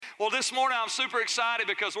Well, this morning I'm super excited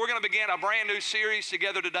because we're going to begin a brand new series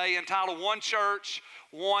together today entitled One Church,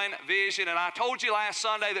 One Vision. And I told you last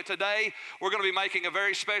Sunday that today we're going to be making a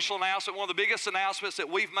very special announcement, one of the biggest announcements that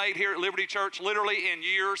we've made here at Liberty Church literally in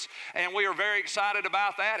years. And we are very excited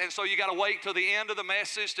about that. And so you got to wait till the end of the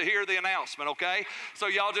message to hear the announcement, okay? So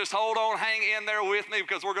y'all just hold on, hang in there with me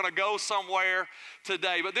because we're going to go somewhere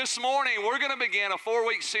today. But this morning we're going to begin a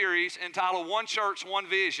 4-week series entitled One Church, One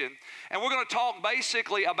Vision. And we're going to talk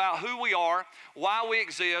basically about who we are, why we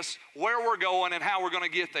exist, where we're going, and how we're going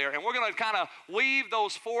to get there. And we're going to kind of weave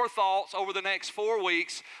those 4 thoughts over the next 4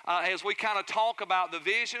 weeks as we kind of talk about the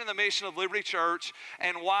vision and the mission of Liberty Church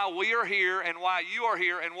and why we are here and why you are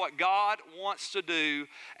here and what God wants to do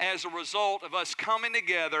as a result of us coming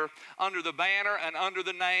together under the banner and under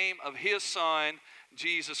the name of His Son,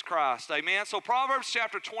 Jesus Christ. Amen. So Proverbs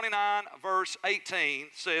chapter 29 verse 18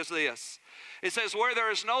 says this. It says, where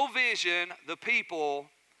there is no vision, the people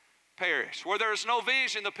perish. Where there is no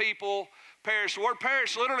vision, the people perish. The word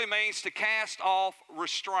perish literally means to cast off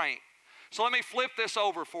restraint. So let me flip this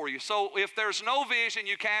over for you. So if there's no vision,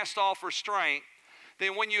 you cast off restraint.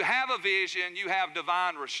 Then when you have a vision, you have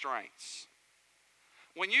divine restraints.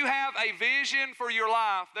 When you have a vision for your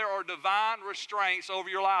life, there are divine restraints over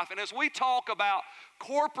your life. And as we talk about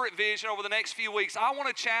corporate vision over the next few weeks, I want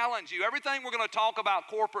to challenge you. Everything we're going to talk about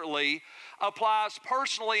corporately applies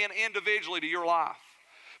personally and individually to your life.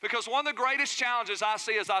 Because one of the greatest challenges I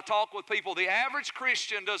see as I talk with people, the average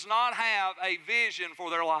Christian does not have a vision for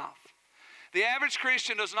their life. The average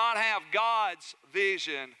Christian does not have God's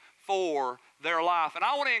vision for their life. And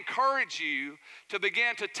I want to encourage you to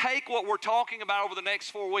begin to take what we're talking about over the next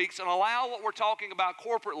 4 weeks and allow what we're talking about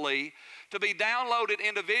corporately to be downloaded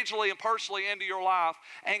individually and personally into your life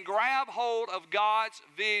and grab hold of God's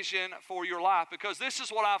vision for your life. Because this is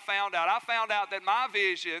what I found out. I found out that my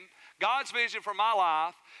vision, God's vision for my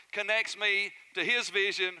life, connects me to His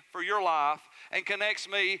vision for your life and connects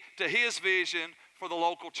me to His vision for the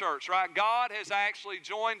local church, right? God has actually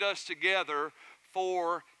joined us together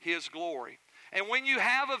for His glory. And when you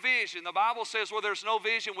have a vision, the Bible says where there's no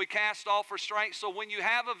vision, we cast off restraint. So when you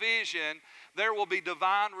have a vision, there will be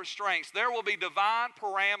divine restraints. There will be divine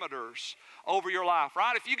parameters over your life,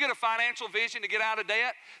 right? If you get a financial vision to get out of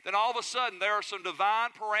debt, then all of a sudden there are some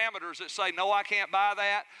divine parameters that say, no, I can't buy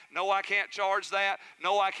that. No, I can't charge that.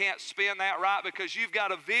 No, I can't spend that, right? Because you've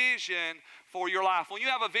got a vision for your life. When you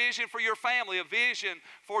have a vision for your family, a vision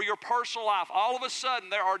for your personal life, all of a sudden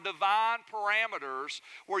there are divine parameters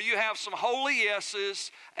where you have some holy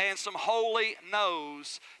yeses and some holy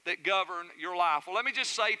no's that govern your life. Well, let me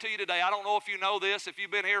just say to you today, I don't know if you know this, if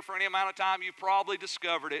you've been here for any amount of time, you've probably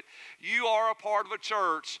discovered it. You are a part of a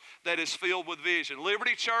church that is filled with vision.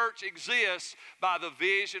 Liberty Church exists by the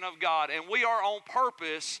vision of God, and we are on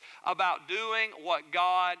purpose about doing what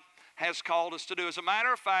God has called us to do. As a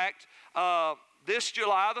matter of fact, this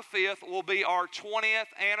July the 5th will be our 20th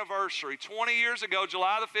anniversary. 20 years ago,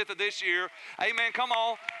 July the 5th of this year, amen, come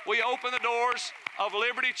on, we opened the doors of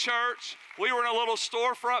Liberty Church. We were in a little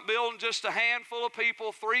storefront building, just a handful of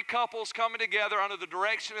people, 3 couples coming together under the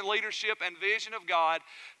direction and leadership and vision of God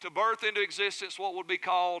to birth into existence what would be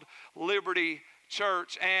called Liberty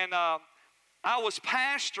Church. And I was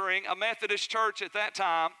pastoring a Methodist church at that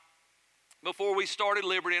time, before we started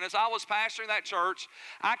Liberty. And as I was pastoring that church,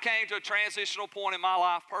 I came to a transitional point in my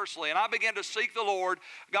life personally. And I began to seek the Lord.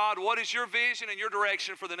 God, what is your vision and your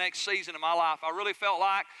direction for the next season of my life? I really felt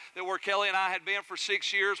like that where Kelly and I had been for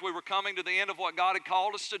 6 years, we were coming to the end of what God had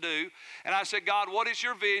called us to do. And I said, God, what is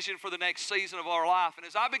your vision for the next season of our life? And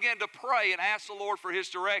as I began to pray and ask the Lord for His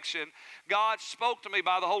direction, God spoke to me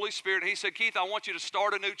by the Holy Spirit. He said, Keith, I want you to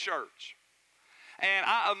start a new church. And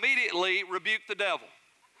I immediately rebuked the devil.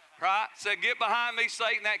 Right? Said, get behind me,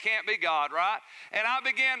 Satan, that can't be God, right? And I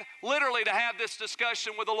began literally to have this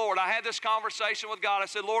discussion with the Lord. I had this conversation with God. I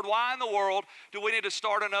said, Lord, why in the world do we need to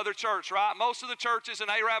start another church, right? Most of the churches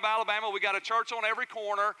in Arab, Alabama, we got a church on every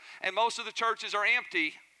corner, and most of the churches are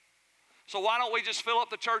empty. So why don't we just fill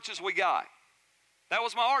up the churches we got? That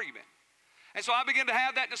was my argument. And so I began to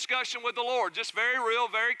have that discussion with the Lord, just very real,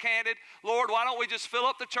 very candid. Lord, why don't we just fill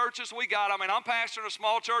up the churches we got? I mean, I'm pastoring a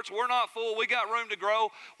small church. We're not full. We got room to grow.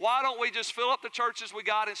 Why don't we just fill up the churches we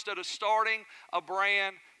got instead of starting a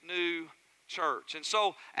brand new church? And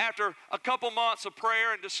so after a couple months of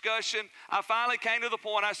prayer and discussion, I finally came to the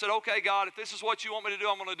point. I said, okay, God, if this is what you want me to do,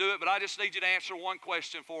 I'm going to do it. But I just need you to answer one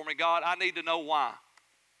question for me. God, I need to know why.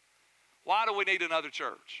 Why do we need another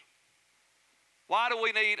church? Why do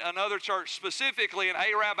we need another church, specifically in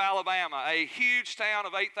Arab, Alabama, a huge town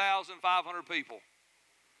of 8,500 people?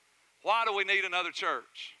 Why do we need another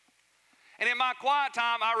church? And in my quiet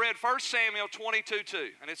time, I read 1 Samuel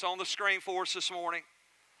 22:2, and it's on the screen for us this morning.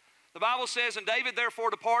 The Bible says, "And David therefore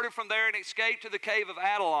departed from there and escaped to the cave of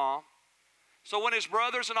Adullam. So when his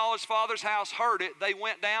brothers and all his father's house heard it, they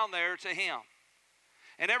went down there to him.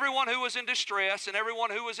 And everyone who was in distress, and everyone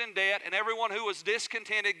who was in debt, and everyone who was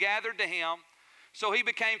discontented gathered to him. So he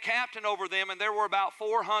became captain over them, and there were about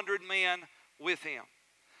 400 men with him."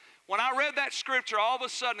 When I read that scripture, all of a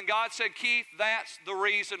sudden God said, "Keith, that's the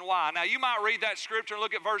reason why." Now you might read that scripture and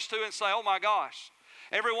look at verse 2 and say, "Oh my gosh.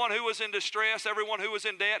 Everyone who was in distress, everyone who was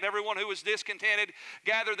in debt, and everyone who was discontented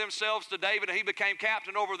gathered themselves to David, and he became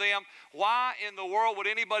captain over them." Why in the world would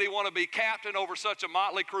anybody want to be captain over such a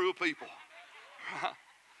motley crew of people?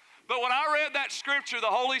 But when I read that scripture,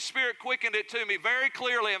 the Holy Spirit quickened it to me very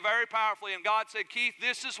clearly and very powerfully. And God said, "Keith,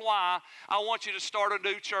 this is why I want you to start a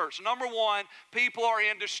new church." Number one, people are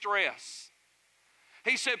in distress.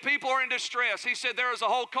 He said people are in distress. He said there is a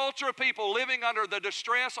whole culture of people living under the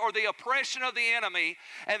distress or the oppression of the enemy,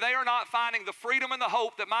 and they are not finding the freedom and the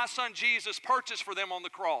hope that my son Jesus purchased for them on the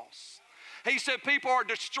cross. He said people are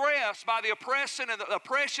distressed by the oppression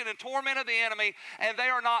and torment of the enemy, and they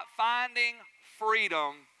are not finding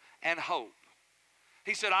freedom and hope.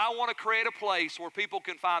 He said, "I want to create a place where people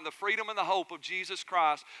can find the freedom and the hope of Jesus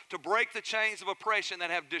Christ to break the chains of oppression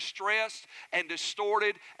that have distressed and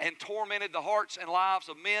distorted and tormented the hearts and lives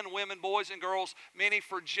of men, women, boys, and girls, many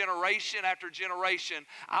for generation after generation.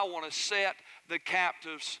 I want to set the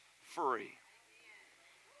captives free."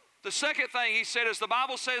 The second thing he said is the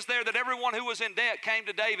Bible says there that everyone who was in debt came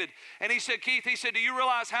to David. And he said, "Keith," he said, "do you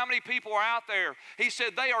realize how many people are out there?" He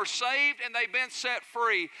said, "They are saved and they've been set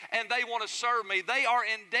free and they want to serve me. They are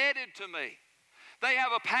indebted to me. They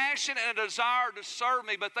have a passion and a desire to serve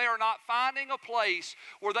me, but they are not finding a place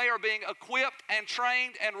where they are being equipped and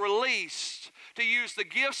trained and released to use the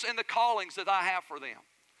gifts and the callings that I have for them."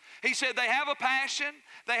 He said they have a passion,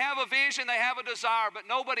 they have a vision, they have a desire, but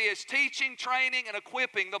nobody is teaching, training, and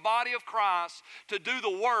equipping the body of Christ to do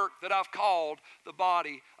the work that I've called the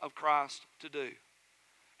body of Christ to do.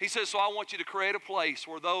 He says, so I want you to create a place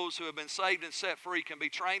where those who have been saved and set free can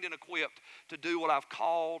be trained and equipped to do what I've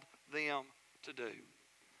called them to do.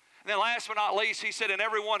 And then last but not least, he said, and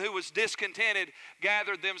everyone who was discontented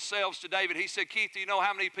gathered themselves to David. He said, Keith, do you know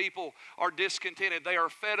how many people are discontented? They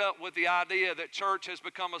are fed up with the idea that church has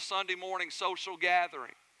become a Sunday morning social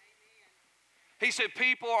gathering. He said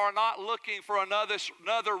people are not looking for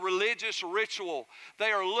another religious ritual.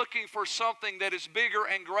 They are looking for something that is bigger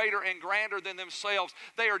and greater and grander than themselves.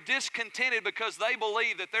 They are discontented because they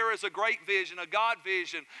believe that there is a great vision, a God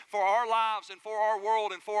vision for our lives and for our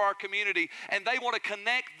world and for our community. And they want to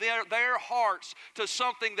connect their hearts to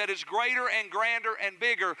something that is greater and grander and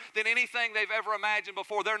bigger than anything they've ever imagined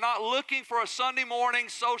before. They're not looking for a Sunday morning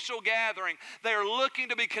social gathering. They are looking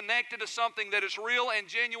to be connected to something that is real and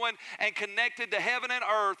genuine and connected to heaven and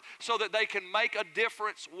earth so that they can make a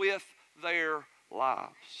difference with their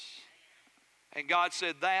lives. And God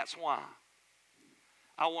said, that's why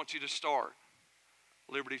I want you to start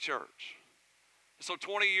Liberty Church. So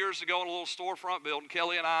 20 years ago in a little storefront building,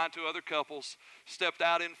 Kelly and I and two other couples stepped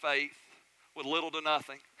out in faith with little to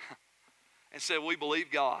nothing and said, we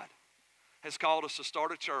believe God has called us to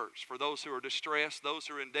start a church for those who are distressed, those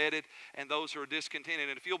who are indebted, and those who are discontented.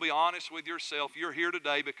 And if you'll be honest with yourself, you're here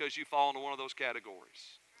today because you fall into one of those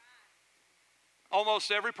categories.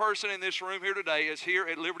 Almost every person in this room here today is here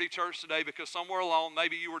at Liberty Church today because somewhere along,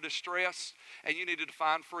 maybe you were distressed and you needed to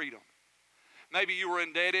find freedom. Maybe you were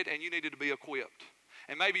indebted and you needed to be equipped.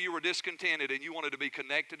 And maybe you were discontented and you wanted to be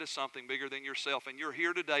connected to something bigger than yourself. And you're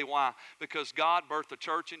here today. Why? Because God birthed the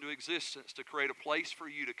church into existence to create a place for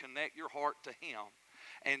you to connect your heart to Him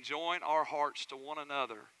and join our hearts to one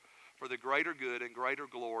another for the greater good and greater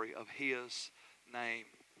glory of His name's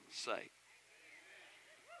sake.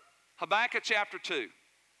 Habakkuk chapter 2.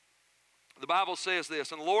 The Bible says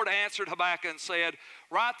this, and the Lord answered Habakkuk and said,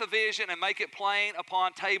 write the vision and make it plain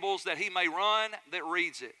upon tables that he may run that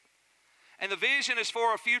reads it. And the vision is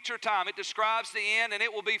for a future time. It describes the end and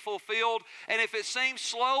it will be fulfilled. And if it seems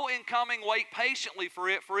slow in coming, wait patiently for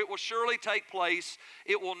it will surely take place.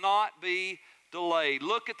 It will not be delayed.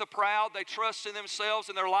 Look at the proud. They trust in themselves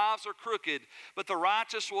and their lives are crooked. But the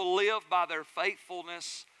righteous will live by their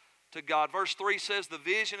faithfulness to God. Verse 3 says the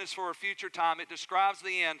vision is for a future time. It describes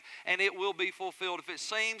the end and it will be fulfilled. If it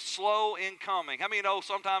seems slow in coming. How many know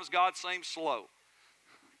sometimes God seems slow?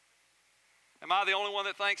 Am I the only one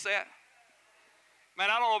that thinks that? Man,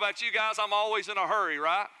 I don't know about you guys, I'm always in a hurry,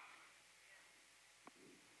 right?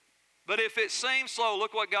 But if it seems slow,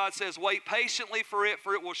 look what God says, wait patiently for it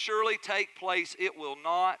will surely take place. It will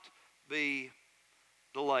not be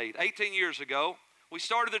delayed. 18 years ago, We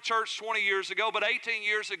started the church 20 years ago, but 18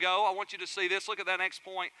 years ago, I want you to see this. Look at that next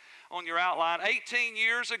point on your outline. 18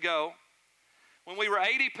 years ago, when we were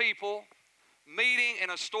 80 people meeting in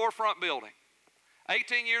a storefront building.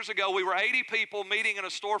 18 years ago, we were 80 people meeting in a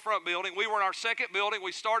storefront building. We were in our second building.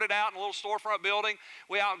 We started out in a little storefront building.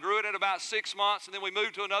 We outgrew it in about 6 months, and then we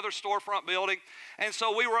moved to another storefront building. And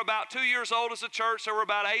so we were about 2 years old as a church. There were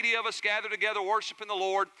about 80 of us gathered together worshiping the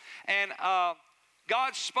Lord. And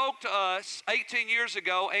God spoke to us 18 years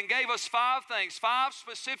ago and gave us 5 things, 5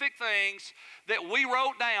 specific things that we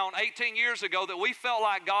wrote down 18 years ago that we felt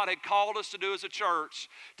like God had called us to do as a church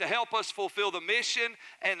to help us fulfill the mission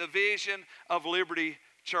and the vision of Liberty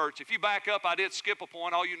Church. If you back up, I did skip a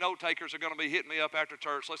point. All you note takers are going to be hitting me up after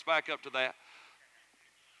church. Let's back up to that.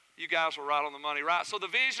 You guys were right on the money, right? So the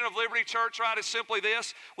vision of Liberty Church, right, is simply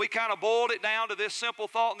this. We kind of boiled it down to this simple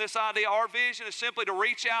thought and this idea. Our vision is simply to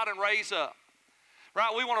reach out and raise up.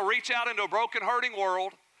 Right, we want to reach out into a broken, hurting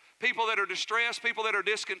world, people that are distressed, people that are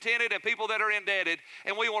discontented, and people that are indebted,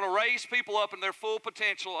 and we want to raise people up in their full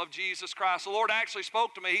potential of Jesus Christ. The Lord actually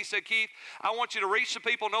spoke to me. He said, Keith, I want you to reach the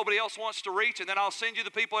people nobody else wants to reach, and then I'll send you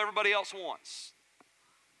the people everybody else wants.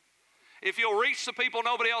 If you'll reach the people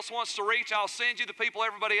nobody else wants to reach, I'll send you the people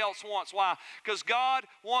everybody else wants. Why? Because God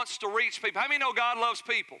wants to reach people. How many know God loves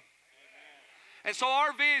people? And so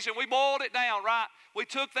our vision, we boiled it down, right? We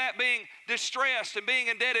took that being distressed and being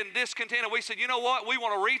indebted and discontented. We said, you know what? We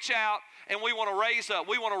want to reach out and we want to raise up.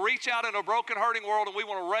 We want to reach out in a broken, hurting world, and we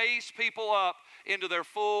want to raise people up into their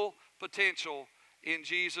full potential in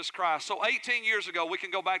Jesus Christ. So 18 years ago, we can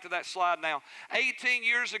go back to that slide now. 18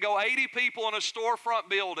 years ago, 80 people in a storefront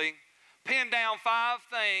building pinned down 5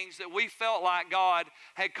 things that we felt like God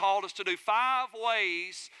had called us to do. 5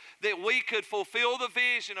 ways that we could fulfill the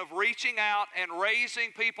vision of reaching out and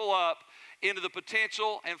raising people up into the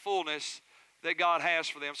potential and fullness that God has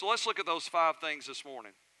for them. So let's look at those 5 things this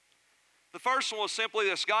morning. The first one was simply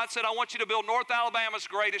this. God said, I want you to build North Alabama's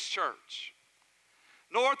greatest church.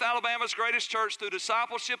 North Alabama's greatest church through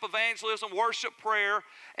discipleship, evangelism, worship, prayer,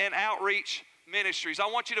 and outreach ministries. I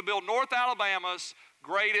want you to build North Alabama's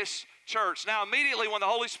greatest church. Now, immediately when the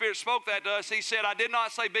Holy Spirit spoke that to us, He said, I did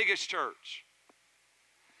not say biggest church.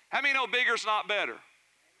 How many know bigger is not better?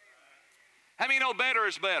 How many know better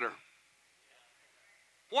is better?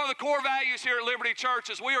 One of the core values here at Liberty Church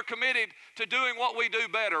is we are committed to doing what we do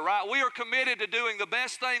better, right? We are committed to doing the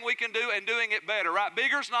best thing we can do and doing it better, right?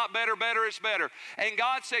 Bigger is not better, better is better. And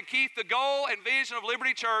God said, Keith, the goal and vision of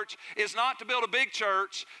Liberty Church is not to build a big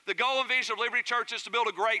church. The goal and vision of Liberty Church is to build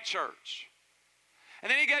a great church. And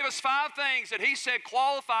then He gave us 5 things that He said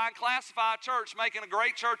qualify and classify a church, making a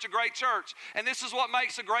great church a great church. And this is what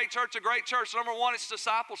makes a great church a great church. Number 1, it's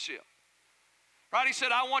discipleship. Right? He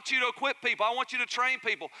said, I want you to equip people. I want you to train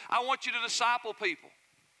people. I want you to disciple people.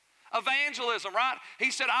 Evangelism, right?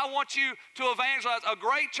 He said, I want you to evangelize. A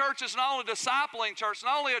great church is not only a discipling church,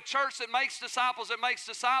 not only a church that makes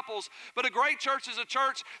disciples, but a great church is a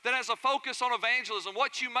church that has a focus on evangelism.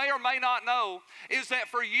 What you may or may not know is that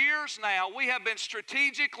for years now, we have been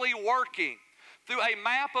strategically working through a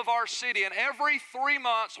map of our city, and every 3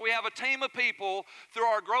 months we have a team of people through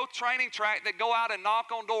our growth training track that go out and knock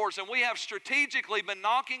on doors, and we have strategically been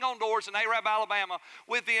knocking on doors in Arab, Alabama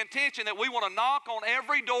with the intention that we want to knock on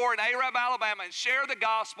every door in Arab, Alabama and share the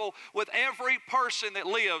gospel with every person that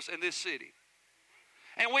lives in this city.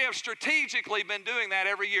 And we have strategically been doing that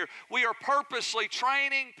every year. We are purposely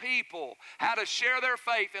training people how to share their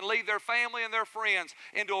faith and lead their family and their friends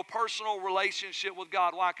into a personal relationship with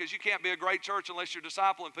God. Why? Because you can't be a great church unless you're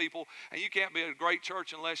discipling people, and you can't be a great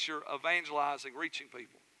church unless you're evangelizing, reaching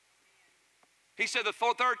people. He said the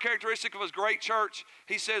third characteristic of a great church,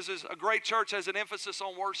 he says, is a great church has an emphasis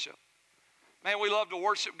on worship. Man, we love to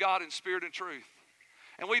worship God in spirit and truth.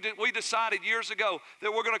 And we decided years ago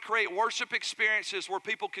that we're going to create worship experiences where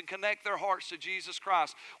people can connect their hearts to Jesus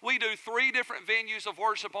Christ. We do 3 different venues of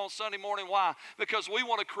worship on Sunday morning. Why? Because we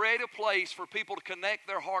want to create a place for people to connect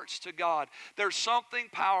their hearts to God. There's something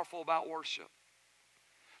powerful about worship.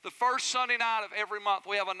 The first Sunday night of every month,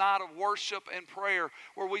 we have a night of worship and prayer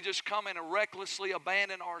where we just come in and recklessly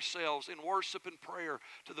abandon ourselves in worship and prayer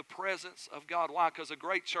to the presence of God. Why? Because a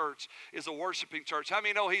great church is a worshiping church. How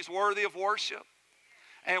many know He's worthy of worship?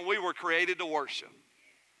 And we were created to worship.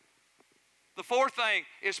 The 4th thing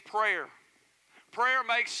is prayer. Prayer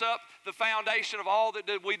makes up the foundation of all that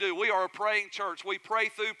we do. We are a praying church. We pray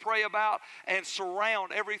through, pray about, and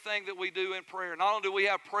surround everything that we do in prayer. Not only do we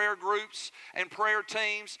have prayer groups and prayer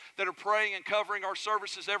teams that are praying and covering our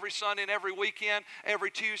services every Sunday and every weekend,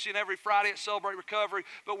 every Tuesday and every Friday at Celebrate Recovery,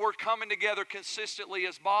 but we're coming together consistently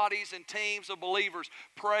as bodies and teams of believers,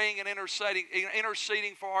 praying and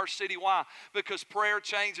interceding for our city. Why? Because prayer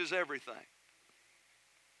changes everything.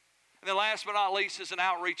 And then last but not least is an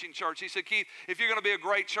outreaching church. He said, Keith, if you're going to be a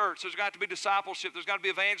great church, there's going to have to be discipleship, there's going to be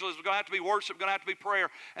evangelism, there's going to have to be worship, there's going to have to be prayer,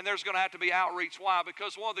 and there's going to have to be outreach. Why?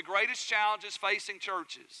 Because one of the greatest challenges facing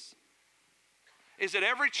churches is that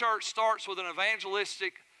every church starts with an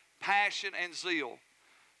evangelistic passion and zeal.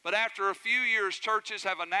 But after a few years, churches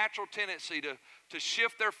have a natural tendency to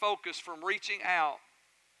shift their focus from reaching out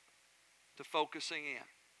to focusing in.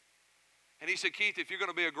 And he said, Keith, if you're going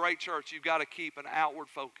to be a great church, you've got to keep an outward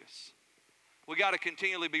focus. We've got to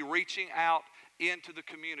continually be reaching out into the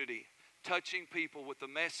community, touching people with the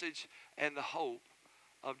message and the hope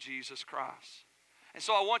of Jesus Christ. And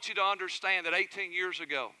so I want you to understand that 18 years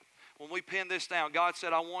ago, when we pinned this down, God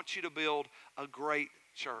said, I want you to build a great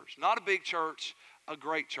church. Not a big church, a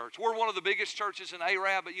great church. We're one of the biggest churches in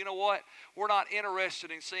Arab, but you know what? We're not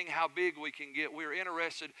interested in seeing how big we can get. We're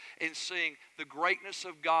interested in seeing the greatness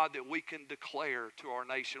of God that we can declare to our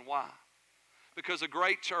nation. Why? Because a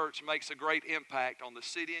great church makes a great impact on the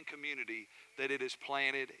city and community that it is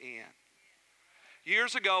planted in.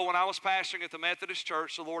 Years ago, when I was pastoring at the Methodist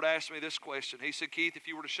Church, the Lord asked me this question. He said, Keith, if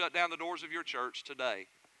you were to shut down the doors of your church today,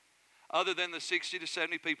 other than the 60 to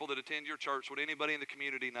 70 people that attend your church, would anybody in the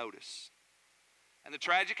community notice? And the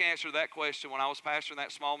tragic answer to that question when I was pastoring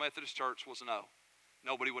that small Methodist church was no.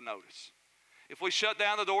 Nobody would notice. If we shut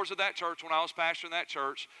down the doors of that church when I was pastoring that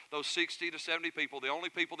church, those 60 to 70 people, the only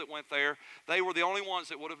people that went there, they were the only ones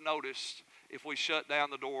that would have noticed if we shut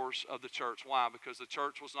down the doors of the church. Why? Because the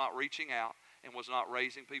church was not reaching out and was not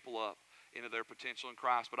raising people up into their potential in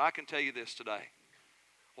Christ. But I can tell you this today,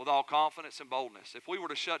 with all confidence and boldness, if we were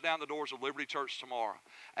to shut down the doors of Liberty Church tomorrow,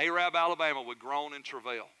 Arab, Alabama would groan and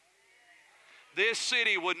travail. This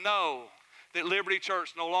city would know that Liberty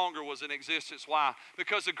Church no longer was in existence. Why?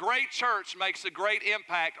 Because a great church makes a great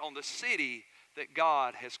impact on the city that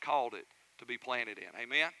God has called it to be planted in.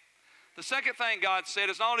 Amen? The second thing God said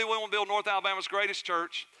is not only we want to build North Alabama's greatest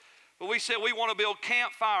church, but we said we want to build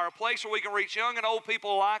Campfire, a place where we can reach young and old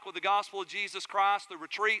people alike with the gospel of Jesus Christ through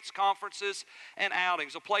retreats, conferences, and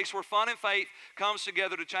outings. A place where fun and faith comes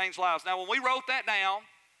together to change lives. Now, when we wrote that down,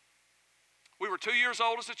 we were 2 years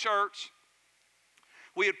old as a church.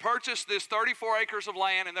 We had purchased this 34 acres of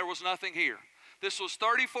land and there was nothing here. This was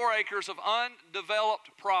 34 acres of undeveloped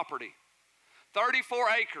property. 34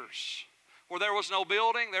 acres where there was no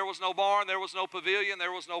building, there was no barn, there was no pavilion,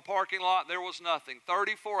 there was no parking lot, there was nothing.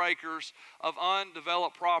 34 acres of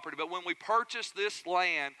undeveloped property. But when we purchased this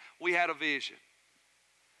land, we had a vision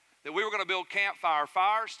that we were going to build Campfire.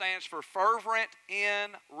 Fire stands for fervent in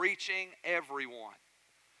reaching everyone.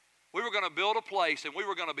 We were going to build a place and we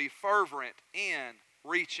were going to be fervent in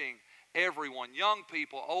reaching everyone, young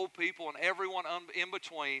people, old people, and everyone in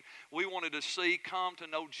between. We wanted to see come to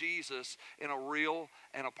know Jesus in a real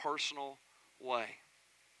and a personal way.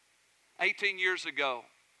 18 years ago,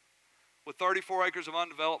 with 34 acres of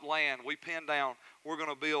undeveloped land, we pinned down, we're going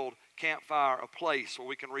to build Campfire, a place where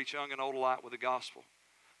we can reach young and old alike with the gospel.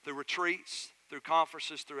 Through retreats, through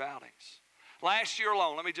conferences, through outings. Last year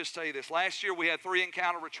alone, let me just tell you this. Last year we had 3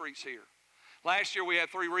 encounter retreats here. Last year we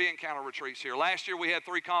had 3 re-encounter retreats here. Last year we had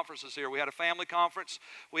 3 conferences here. We had a family conference,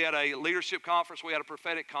 we had a leadership conference, we had a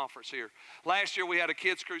prophetic conference here. Last year we had a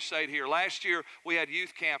kids crusade here. Last year we had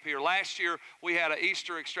youth camp here. Last year we had an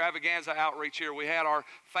Easter extravaganza outreach here. We had our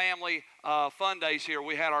family fun days here.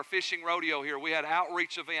 We had our fishing rodeo here. We had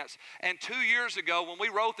outreach events. And 2 years ago, when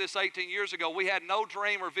we wrote this 18 years ago, we had no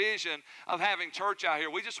dream or vision of having church out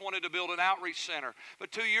here. We just wanted to build an outreach center.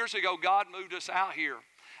 But 2 years ago, God moved us out here.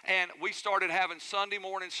 And we started having Sunday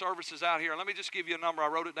morning services out here. Let me just give you a number. I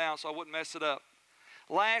wrote it down so I wouldn't mess it up.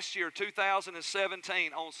 Last year,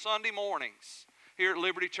 2017, on Sunday mornings here at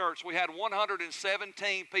Liberty Church, we had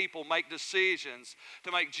 117 people make decisions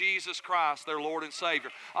to make Jesus Christ their Lord and Savior.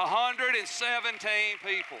 117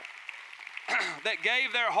 people that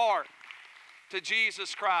gave their heart to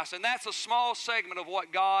Jesus Christ. And that's a small segment of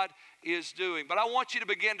what God is doing. But I want you to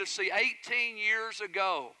begin to see 18 years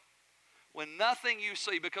ago, when nothing you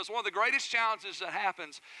see, because one of the greatest challenges that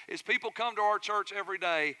happens is people come to our church every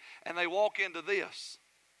day and they walk into this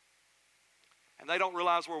and they don't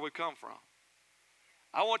realize where we've come from.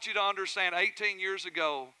 I want you to understand 18 years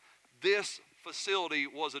ago, this facility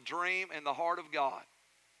was a dream in the heart of God.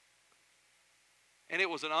 and it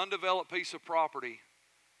was an undeveloped piece of property,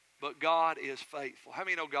 but God is faithful. How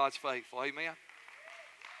many know God's faithful? Amen.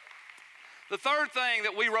 The third thing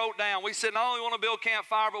that we wrote down, we said not only want to build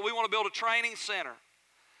Campfire, but we want to build a training center.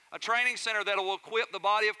 A training center that will equip the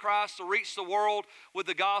body of Christ to reach the world with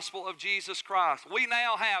the gospel of Jesus Christ. We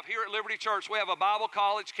now have, here at Liberty Church, we have a Bible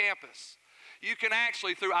college campus. You can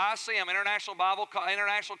actually, through ICM, International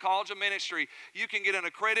College of Ministry, you can get an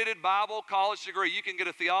accredited Bible college degree. You can get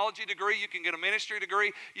a theology degree. You can get a ministry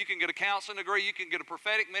degree. You can get a counseling degree. You can get a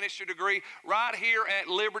prophetic ministry degree right here at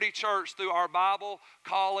Liberty Church through our Bible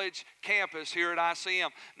college campus here at ICM.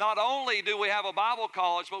 Not only do we have a Bible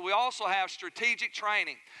college, but we also have strategic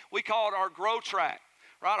training. We call it our Grow Track.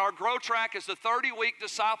 Right? Our Grow Track is the 30-week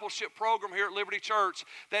discipleship program here at Liberty Church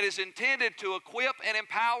that is intended to equip and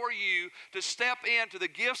empower you to step into the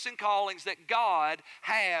gifts and callings that God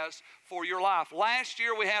has for your life. Last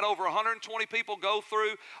year, we had over 120 people go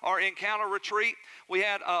through our Encounter Retreat. We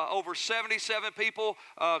had over 77 people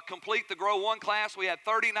complete the Grow 1 class. We had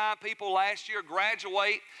 39 people last year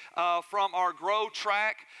graduate from our Grow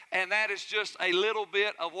Track, and that is just a little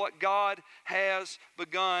bit of what God has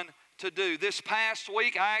begun to do. This past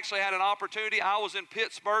week, I actually had an opportunity. I was in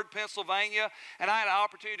Pittsburgh, Pennsylvania, and I had an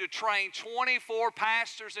opportunity to train 24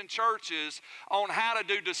 pastors and churches on how to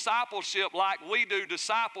do discipleship like we do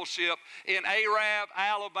discipleship in Arab,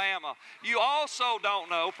 Alabama. You also don't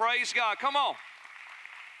know, praise God, come on.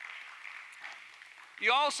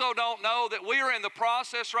 You also don't know that we are in the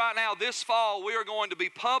process right now. This fall, we are going to be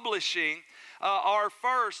publishing our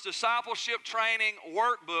first discipleship training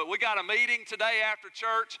workbook. We got a meeting today after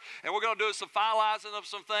church, and we're going to do some finalizing of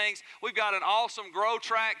some things. We've got an awesome Grow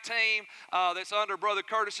Track team that's under Brother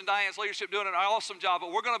Curtis and Diane's leadership doing an awesome job,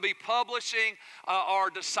 but we're going to be publishing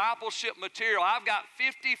our discipleship material. I've got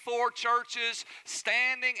 54 churches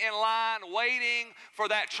standing in line waiting for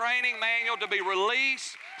that training manual to be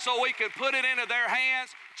released so we can put it into their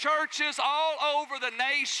hands. Churches all over the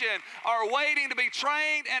nation are waiting to be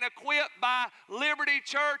trained and equipped by Liberty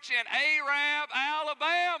Church in Arab,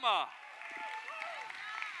 Alabama.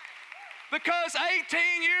 Because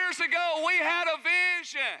 18 years ago, we had a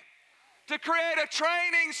vision to create a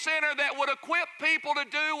training center that would equip people to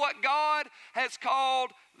do what God has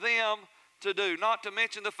called them to do. Not to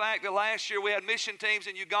mention the fact that last year we had mission teams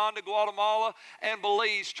in Uganda, Guatemala, and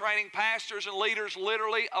Belize training pastors and leaders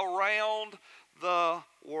literally around the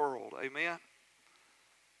world. Amen.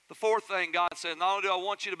 The fourth thing God said, not only do I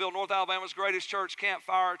want you to build North Alabama's greatest church,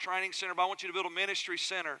 Campfire Training Center, but I want you to build a ministry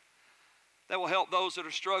center that will help those that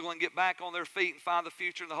are struggling get back on their feet and find the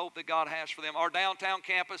future and the hope that God has for them. Our downtown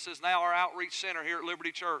campus is now our outreach center here at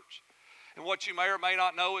Liberty Church. And what you may or may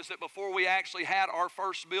not know is that before we actually had our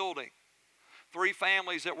first building, 3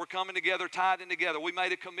 families that were coming together, tithing together, we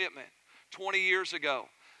made a commitment 20 years ago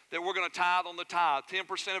that we're going to tithe on the tithe.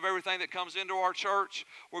 10% of everything that comes into our church,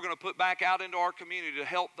 we're going to put back out into our community to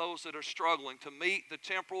help those that are struggling, to meet the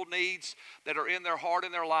temporal needs that are in their heart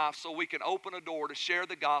and their life so we can open a door to share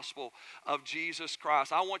the gospel of Jesus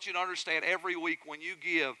Christ. I want you to understand every week when you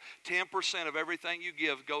give, 10% of everything you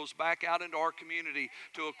give goes back out into our community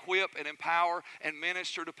to equip and empower and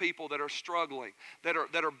minister to people that are struggling, that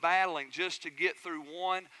are battling just to get through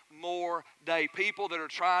one more day. People that are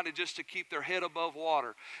trying to keep their head above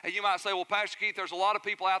water. And you might say, well, Pastor Keith, there's a lot of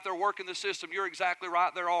people out there working the system. You're exactly right,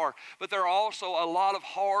 there are. But there are also a lot of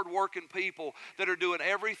hard-working people that are doing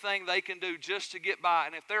everything they can do just to get by.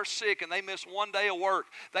 And if they're sick and they miss one day of work,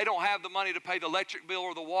 they don't have the money to pay the electric bill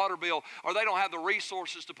or the water bill, or they don't have the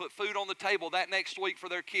resources to put food on the table that next week for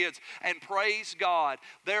their kids. And praise God,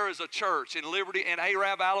 there is a church in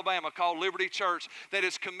Arab, Alabama called Liberty Church that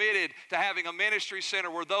is committed to having a ministry center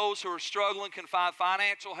where those who are struggling can find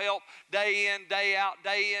financial help day in, day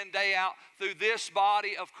out through this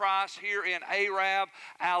body of Christ here in Arab,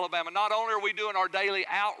 Alabama. Not only are we doing our daily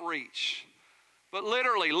outreach, but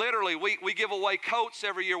literally, we give away coats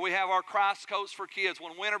every year. We have our Christ coats for kids.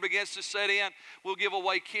 When winter begins to set in, we'll give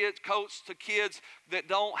away coats to kids that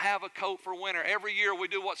don't have a coat for winter. Every year we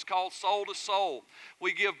do what's called Soul to Soul.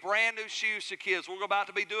 We give brand new shoes to kids. We're about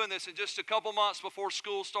to be doing this in just a couple months before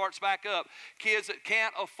school starts back up. Kids that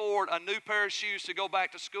can't afford a new pair of shoes to go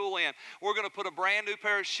back to school in, we're going to put a brand new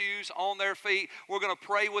pair of shoes on their feet. We're going to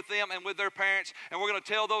pray with them and with their parents, and we're going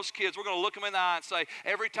to tell those kids, we're going to look them in the eye and say,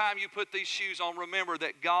 every time you put these shoes on, remember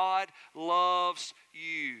that God loves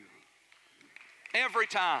you. Every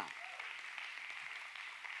time.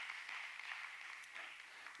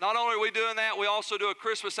 Not only are we doing that, we also do a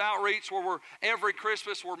Christmas outreach where every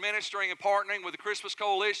Christmas we're ministering and partnering with the Christmas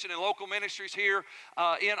Coalition and local ministries here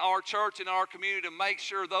in our church and our community to make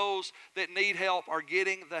sure those that need help are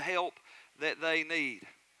getting the help that they need.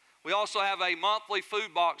 We also have a monthly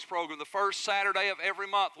food box program. The first Saturday of every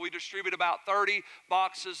month, we distribute about 30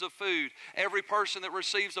 boxes of food. Every person that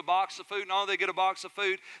receives a box of food, not only they get a box of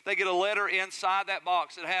food, they get a letter inside that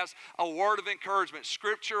box that has a word of encouragement,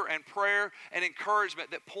 scripture and prayer and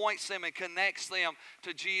encouragement that points them and connects them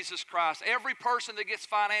to Jesus Christ. Every person that gets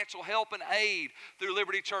financial help and aid through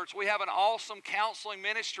Liberty Church, we have an awesome counseling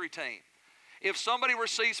ministry team. If somebody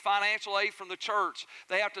receives financial aid from the church,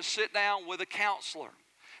 they have to sit down with a counselor.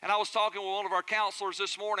 And I was talking with one of our counselors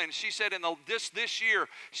this morning. She said this year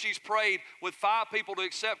she's prayed with 5 people to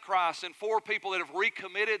accept Christ and 4 people that have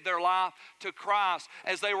recommitted their life to Christ.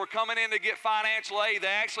 As they were coming in to get financial aid, they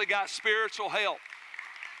actually got spiritual help.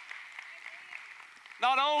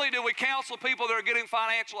 Not only do we counsel people that are getting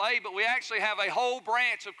financial aid, but we actually have a whole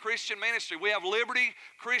branch of Christian ministry. We have Liberty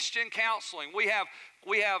Christian Counseling. We have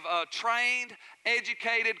trained,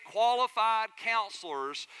 educated, qualified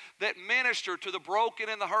counselors that minister to the broken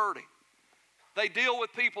and the hurting. They deal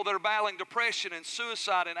with people that are battling depression and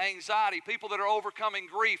suicide and anxiety, people that are overcoming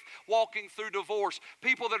grief, walking through divorce,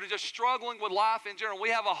 people that are just struggling with life in general. We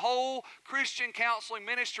have a whole Christian counseling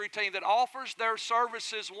ministry team that offers their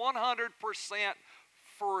services 100%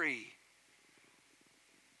 free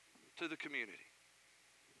to the community.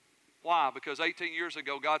 Why? Because 18 years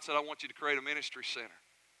ago, God said, I want you to create a ministry center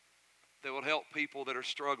that will help people that are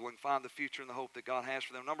struggling find the future and the hope that God has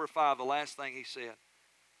for them. Number 5, the last thing he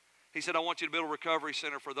said, I want you to build a recovery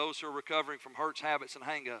center for those who are recovering from hurts, habits, and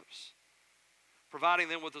hang-ups, providing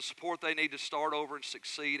them with the support they need to start over and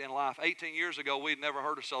succeed in life. 18 years ago, we'd never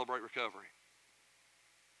heard of Celebrate Recovery.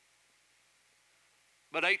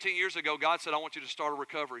 But 18 years ago, God said, I want you to start a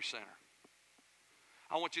recovery center.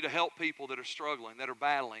 I want you to help people that are struggling, that are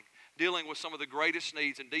battling, dealing with some of the greatest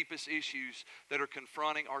needs and deepest issues that are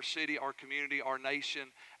confronting our city, our community, our nation,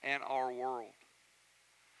 and our world.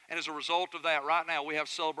 And as a result of that, right now we have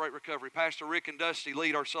Celebrate Recovery. Pastor Rick and Dusty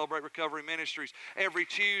lead our Celebrate Recovery ministries every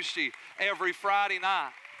Tuesday, every Friday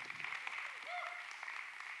night.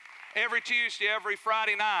 Every Tuesday, every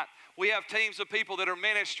Friday night, we have teams of people that are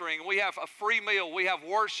ministering. We have a free meal. We have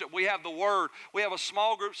worship. We have the Word. We have a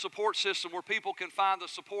small group support system where people can find the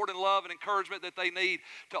support and love and encouragement that they need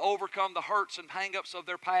to overcome the hurts and hang-ups of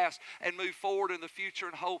their past and move forward in the future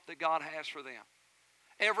and hope that God has for them.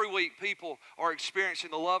 Every week, people are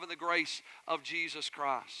experiencing the love and the grace of Jesus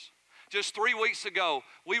Christ. Just 3 weeks ago,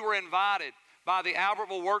 we were invited by the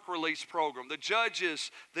Albertville Work Release Program. The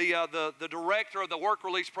judges, the director of the Work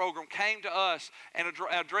Release Program came to us and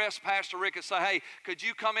addressed Pastor Rick and said, hey, could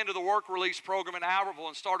you come into the Work Release Program in Albertville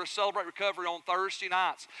and start a Celebrate Recovery on Thursday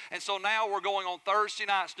nights? And so now we're going on Thursday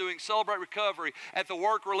nights doing Celebrate Recovery at the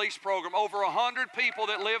Work Release Program. Over 100 people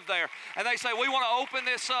that live there. And they say, we want to open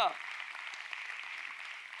this up.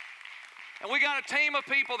 And we got a team of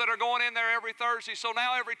people that are going in there every Thursday. So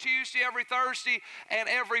now every Tuesday, every Thursday, and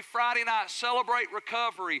every Friday night, Celebrate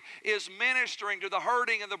Recovery is ministering to the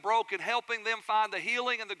hurting and the broken, helping them find the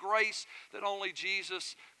healing and the grace that only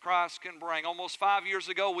Jesus Christ can bring. Almost 5 years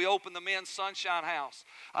ago, we opened the Men's Sunshine House,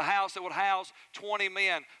 a house that would house 20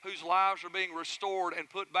 men whose lives are being restored and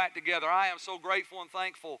put back together. I am so grateful and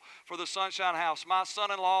thankful for the Sunshine House. My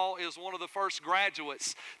son-in-law is one of the first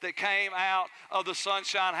graduates that came out of the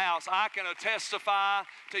Sunshine House. I can testify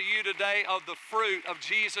to you today of the fruit of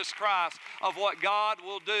Jesus Christ, of what God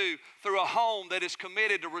will do through a home that is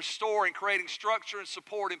committed to restoring, creating structure and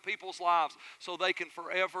support in people's lives so they can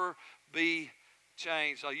forever be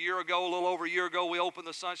changed. A little over a year ago, we opened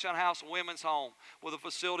the Sunshine House Women's Home with a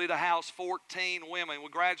facility to house 14 women. We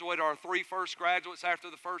graduated our 3 first graduates after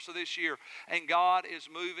the first of this year, and God is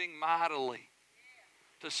moving mightily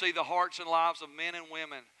to see the hearts and lives of men and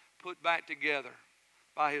women put back together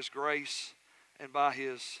by His grace and by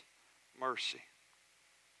His mercy.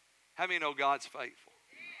 How many know God's faithful?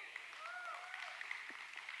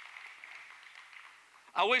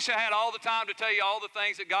 I wish I had all the time to tell you all the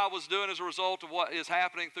things that God was doing as a result of what is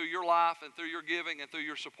happening through your life and through your giving and through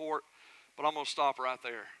your support, but I'm going to stop right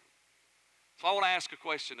there. So I want to ask a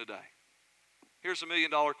question today. Here's a $1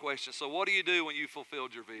 million question. So what do you do when you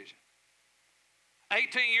fulfilled your vision?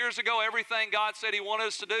 18 years ago, everything God said He wanted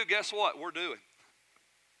us to do, guess what? We're doing.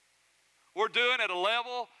 We're doing at a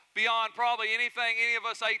level beyond probably anything any of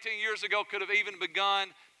us 18 years ago could have even begun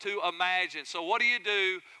to imagine. So what do you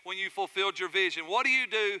do when you fulfilled your vision? What do you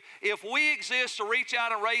do if we exist to reach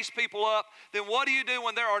out and raise people up? Then what do you do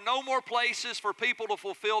when there are no more places for people to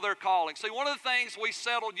fulfill their calling? See, one of the things we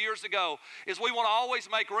settled years ago is we want to always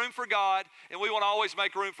make room for God and we want to always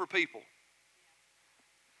make room for people.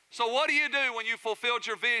 So what do you do when you fulfilled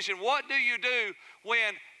your vision? What do you do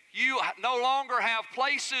when You no longer have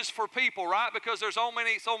places for people, right? Because there's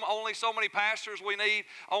only so many pastors we need,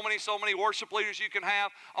 only so many worship leaders you can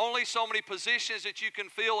have, only so many positions that you can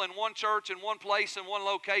fill in one church, in one place, in one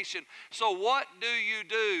location. So what do you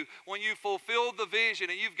do when you fulfill the vision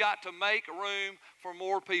and you've got to make room for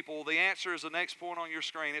more people? The answer is the next point on your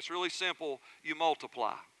screen. It's really simple. You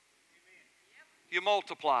multiply. You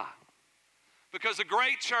multiply. Because a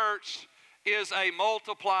great church is a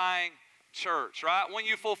multiplying church, right? When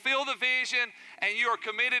you fulfill the vision and you are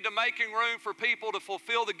committed to making room for people to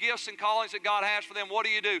fulfill the gifts and callings that God has for them, what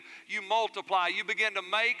do? You multiply. You begin to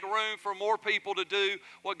make room for more people to do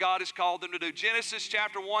what God has called them to do. Genesis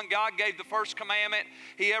chapter 1, God gave the first commandment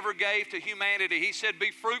He ever gave to humanity. He said,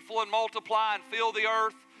 be fruitful and multiply and fill the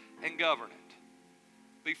earth and govern it.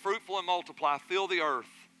 Be fruitful and multiply, fill the earth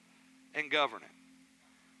and govern it.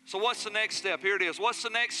 So what's the next step? Here it is. What's the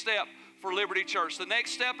next step for Liberty Church? The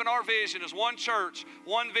next step in our vision is one church,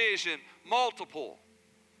 one vision, multiple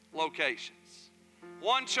locations.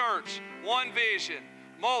 One church, one vision,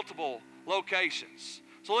 multiple locations.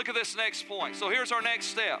 So look at this next point. So here's our next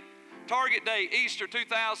step. Target date, Easter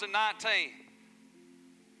 2019.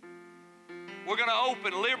 We're going to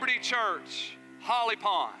open Liberty Church, Holly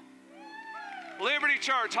Pond. Liberty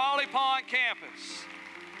Church, Holly Pond campus.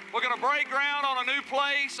 We're going to break ground on a new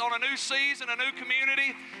place, on a new season, a new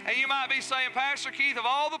community. And you might be saying, Pastor Keith, of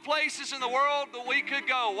all the places in the world that we could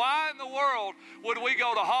go, why in the world would we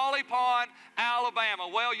go to Holly Pond, Alabama?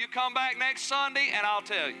 Well, you come back next Sunday and I'll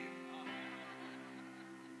tell you.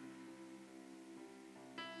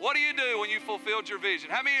 What do you do when you fulfilled your vision?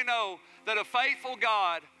 How many of you know that a faithful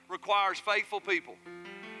God requires faithful people?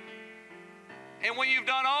 And when you've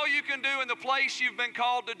done all you can do in the place you've been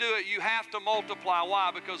called to do it, you have to multiply. Why?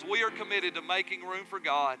 Because we are committed to making room for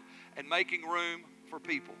God and making room for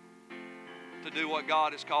people to do what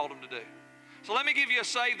God has called them to do. So let me give you a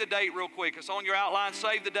save the date real quick. It's on your outline,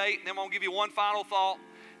 save the date, and then I'm going to give you one final thought.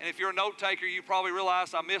 And if you're a note taker, you probably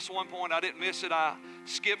realized I missed one point. I didn't miss it. I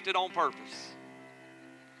skipped it on purpose.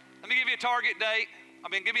 Let me give you a target date.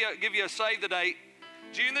 Give you a save the date.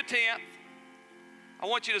 June the 10th. I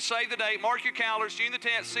want you to save the date. Mark your calendars. June the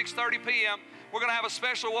 10th, 6:30 p.m. We're going to have a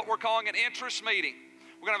special, what we're calling an interest meeting.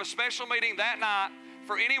 We're going to have a special meeting that night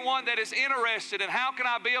for anyone that is interested in how can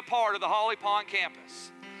I be a part of the Holly Pond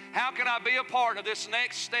campus? How can I be a part of this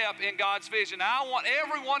next step in God's vision? Now, I want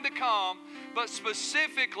everyone to come, but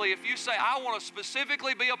specifically, if you say, I want to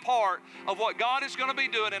specifically be a part of what God is going to be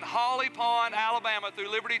doing in Holly Pond, Alabama through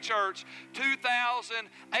Liberty Church,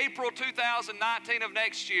 April 2019 of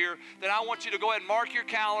next year, then I want you to go ahead and mark your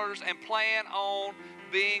calendars and plan on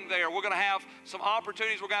being there. We're going to have some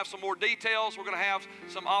opportunities. We're going to have some more details. We're going to have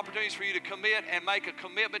some opportunities for you to commit and make a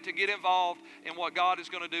commitment to get involved in what God is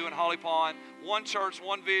going to do in Holly Pond. One church,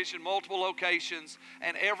 one vision, multiple locations,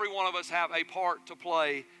 and every one of us have a part to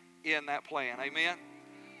play in that plan. Amen?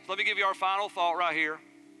 So let me give you our final thought right here.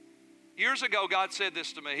 Years ago, God said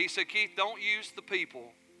this to me. He said, Keith, don't use the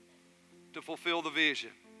people to fulfill the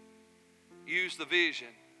vision. Use the vision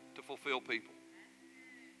to fulfill people.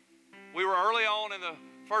 We were early on in the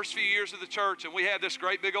first few years of the church, and we had this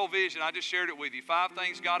great big old vision. I just shared it with you. 5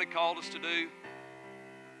 things God had called us to do.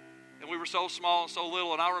 And we were so small and so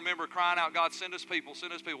little, and I remember crying out, God, send us people,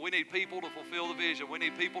 send us people. We need people to fulfill the vision. We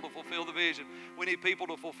need people to fulfill the vision. We need people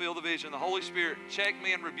to fulfill the vision. The Holy Spirit checked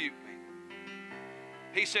me and rebuked me.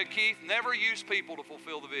 He said, Keith, never use people to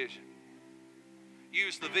fulfill the vision.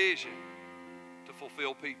 Use the vision to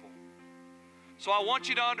fulfill people. So I want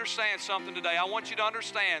you to understand something today. I want you to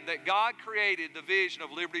understand that God created the vision of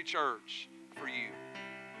Liberty Church for you.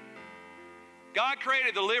 God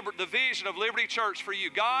created the vision of Liberty Church for you.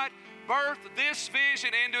 God birthed this vision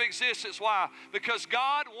into existence. Why? Because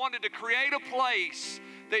God wanted to create a place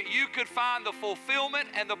that you could find the fulfillment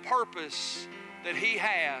and the purpose that He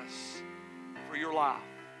has for your life.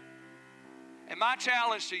 And my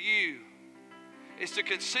challenge to you is to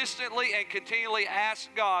consistently and continually ask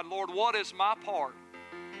God, Lord, what is my part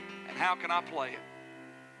and how can I play it?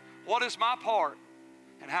 What is my part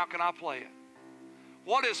and how can I play it?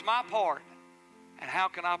 What is my part and how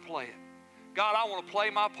can I play it? God, I want to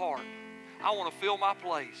play my part. I want to fill my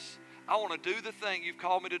place. I want to do the thing you've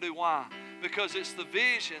called me to do. Why? Because it's the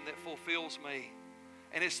vision that fulfills me,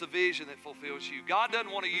 and it's the vision that fulfills you. God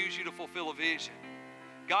doesn't want to use you to fulfill a vision.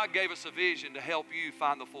 God gave us a vision to help you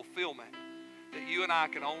find the fulfillment that you and I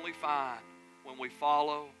can only find when we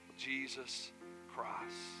follow Jesus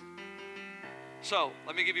Christ. So,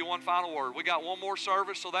 let me give you one final word. We got one more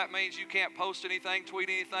service, so that means you can't post anything, tweet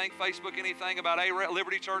anything, Facebook anything about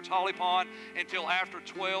Liberty Church Holly Pond until after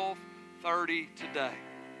 12:30 today.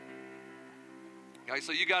 Okay,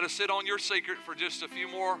 so you got to sit on your secret for just a few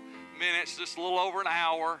more minutes, just a little over an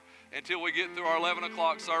hour, until we get through our 11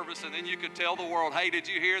 o'clock service, and then you could tell the world, hey, did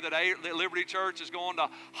you hear that Liberty Church is going to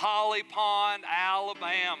Holly Pond,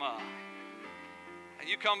 Alabama? And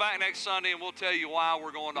you come back next Sunday and we'll tell you why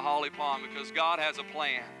we're going to Holly Pond, because God has a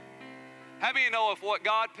plan. How many of you know if what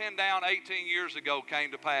God penned down 18 years ago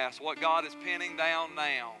came to pass, what God is penning down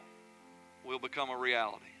now will become a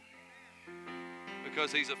reality?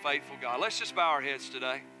 Because He's a faithful God. Let's just bow our heads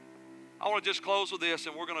today. I want to just close with this,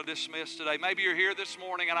 and we're going to dismiss today. Maybe you're here this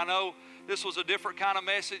morning, and I know this was a different kind of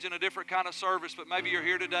message and a different kind of service, but maybe you're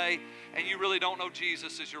here today and you really don't know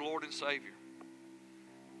Jesus as your Lord and Savior.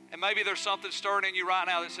 And maybe there's something stirring in you right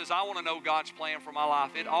now that says, I want to know God's plan for my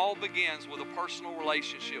life. It all begins with a personal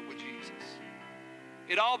relationship with Jesus.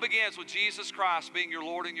 It all begins with Jesus Christ being your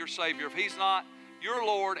Lord and your Savior. If He's not your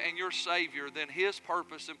Lord and your Savior, then His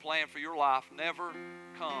purpose and plan for your life never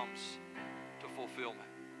comes to fulfillment.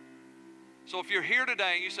 So if you're here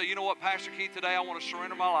today and you say, you know what, Pastor Keith, today I want to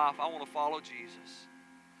surrender my life. I want to follow Jesus.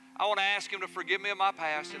 I want to ask Him to forgive me of my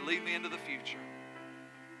past and lead me into the future.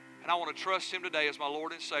 And I want to trust Him today as my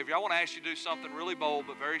Lord and Savior. I want to ask you to do something really bold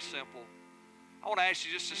but very simple. I want to ask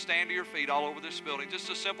you just to stand to your feet all over this building.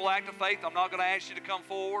 Just a simple act of faith. I'm not going to ask you to come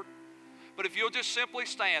forward. But if you'll just simply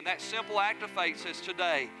stand, that simple act of faith says,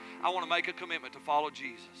 today I want to make a commitment to follow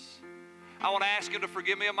Jesus. I want to ask Him to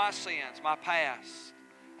forgive me of my sins, my past.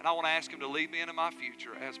 And I want to ask Him to lead me into my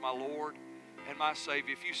future as my Lord and my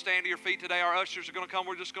Savior. If you stand to your feet today, our ushers are going to come.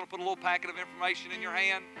 We're just going to put a little packet of information in your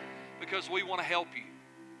hand because we want to help you.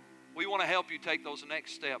 We want to help you take those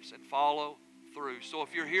next steps and follow through. So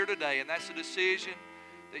if you're here today and that's a decision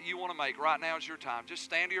that you want to make, right now is your time. Just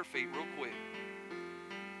stand to your feet real quick.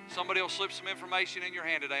 Somebody will slip some information in your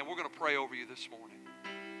hand today, and we're going to pray over you this morning.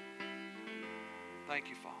 Thank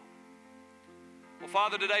you, Father. Well,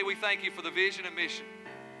 Father, today we thank You for the vision and mission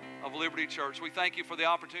of Liberty Church. We thank You for the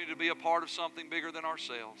opportunity to be a part of something bigger than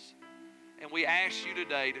ourselves. And we ask You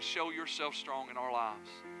today to show Yourself strong in our lives.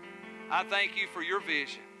 I thank You for Your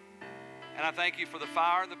vision. And I thank You for the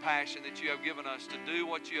fire and the passion that You have given us to do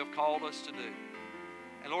what You have called us to do.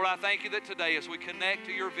 And Lord, I thank You that today as we connect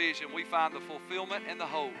to Your vision, we find the fulfillment and the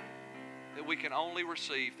hope that we can only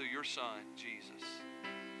receive through Your Son, Jesus.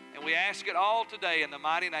 And we ask it all today in the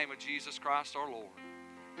mighty name of Jesus Christ our Lord.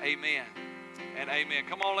 Amen and amen.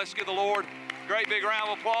 Come on, let's give the Lord a great big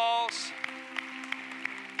round of applause.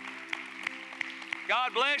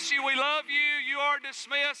 God bless you. We love you. You are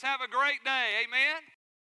dismissed. Have a great day. Amen.